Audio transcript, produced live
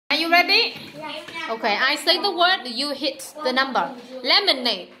ready? Okay, I say the word, you hit the number.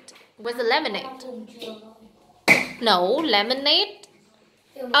 Lemonade. Where's the lemonade? No, lemonade.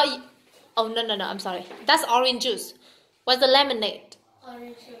 Oh, no, I'm sorry. That's orange juice. What's the lemonade?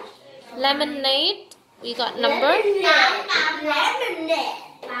 Orange juice. Lemonade. We got number. Lemonade.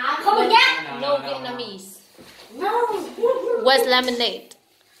 No Vietnamese. No. Where's lemonade?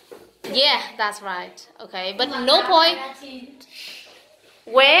 Yeah, that's right. Okay, but no point.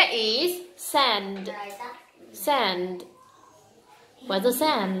 Where is sand? Sand. Where's the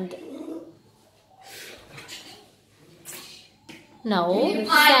sand? No,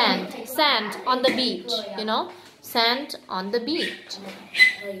 sand. Sand on the beach. You know, sand on the beach.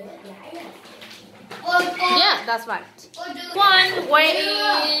 Yeah, that's right. One. Where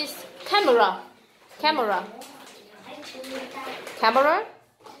is camera? Camera. Camera.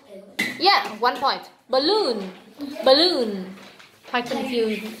 Yeah, 1 point. Balloon. Balloon. Quite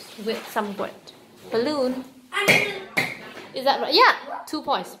confused with some word. Balloon. Is that right? Yeah, 2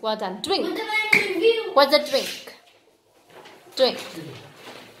 points. Well done. Drink. What's a drink? Drink.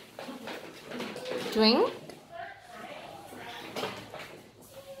 Drink.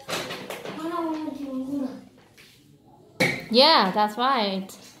 Yeah, that's right.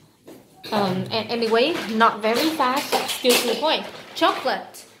 And anyway, not very fast. Still 2 points.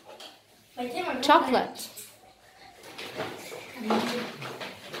 Chocolate. Chocolate.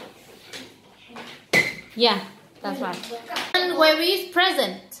 Yeah, that's right. And where is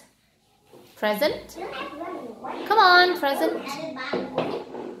present? Present? Come on, present.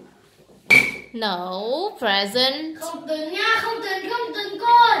 No, present.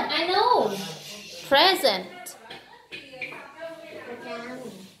 I know. Present.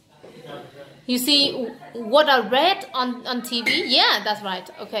 You see what I read on TV? Yeah, that's right.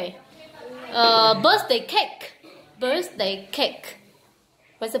 Okay. Birthday cake. Birthday cake.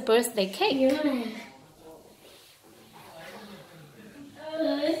 What's a birthday cake?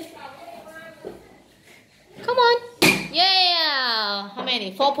 Come on. Yeah. How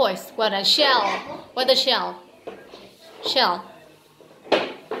many? 4 points. What a shell. What a shell. Shell.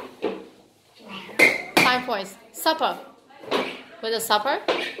 5 points. Supper. What a supper?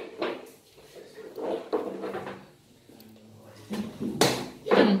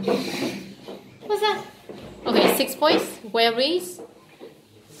 What's that? Okay, 6 points. Where is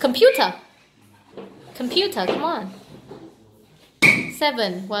computer? Computer, come on.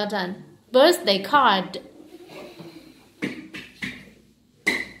 7, well done. Birthday card.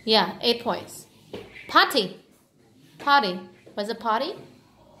 Yeah, 8 points. Party. Party. What's a party?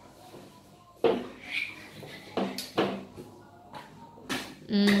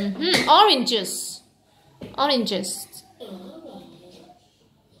 Oranges. Oranges.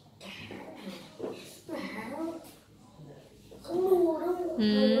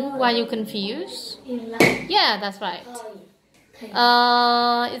 Why are you confused? Yeah, that's right.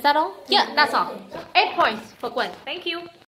 Is that all? Yeah, that's all. 8 points for Quân. Thank you.